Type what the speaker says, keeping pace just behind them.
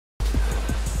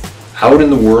Out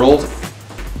in the world,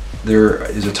 there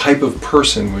is a type of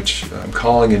person which I'm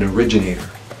calling an originator.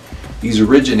 These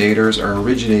originators are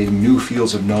originating new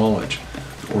fields of knowledge,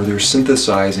 or they're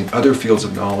synthesizing other fields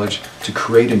of knowledge to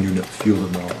create a new field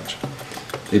of knowledge.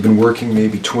 They've been working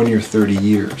maybe 20 or 30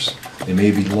 years. They may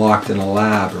be locked in a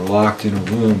lab or locked in a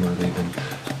room, or they've been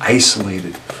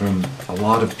isolated from a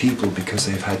lot of people because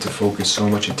they've had to focus so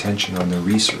much attention on their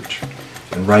research.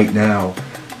 And right now,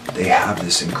 they have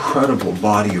this incredible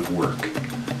body of work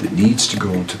that needs to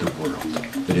go into the world,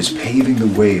 that is paving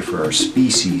the way for our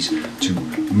species to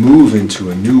move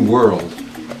into a new world.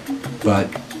 But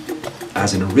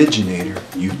as an originator,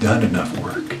 you've done enough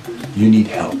work. You need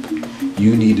help.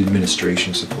 You need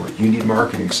administration support. You need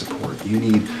marketing support. You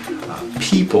need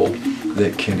people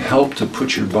that can help to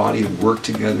put your body of work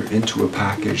together into a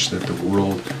package that the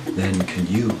world then can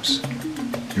use.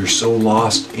 You're so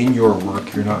lost in your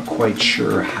work, you're not quite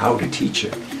sure how to teach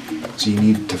it. So you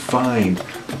need to find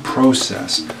a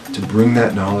process to bring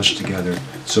that knowledge together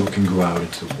so it can go out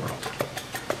into the world.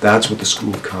 That's what the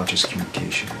School of Conscious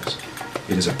Communication is.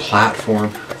 It is a platform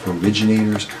for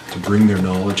originators to bring their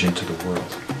knowledge into the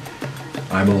world.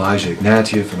 I'm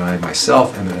Ignatieff, and I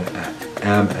myself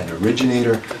am an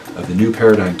originator of the new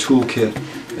Paradigm Toolkit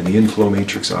and the Inflow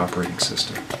Matrix operating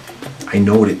system. I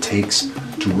know what it takes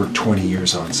to work 20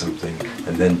 years on something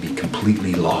and then be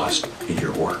completely lost in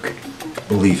your work.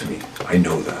 Believe me, I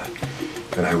know that.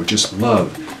 And I would just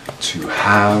love to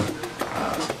have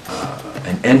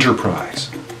an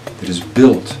enterprise that is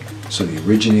built so the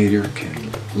originator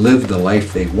can live the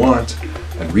life they want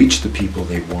and reach the people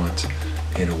they want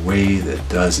in a way that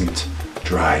doesn't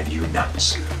drive you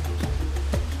nuts.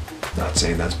 Not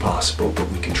saying that's possible, but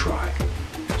we can try.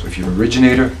 So if you're an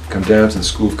originator, come down to the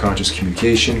School of Conscious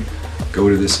Communication, go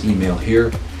to this email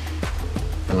here,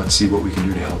 and let's see what we can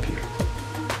do to help you.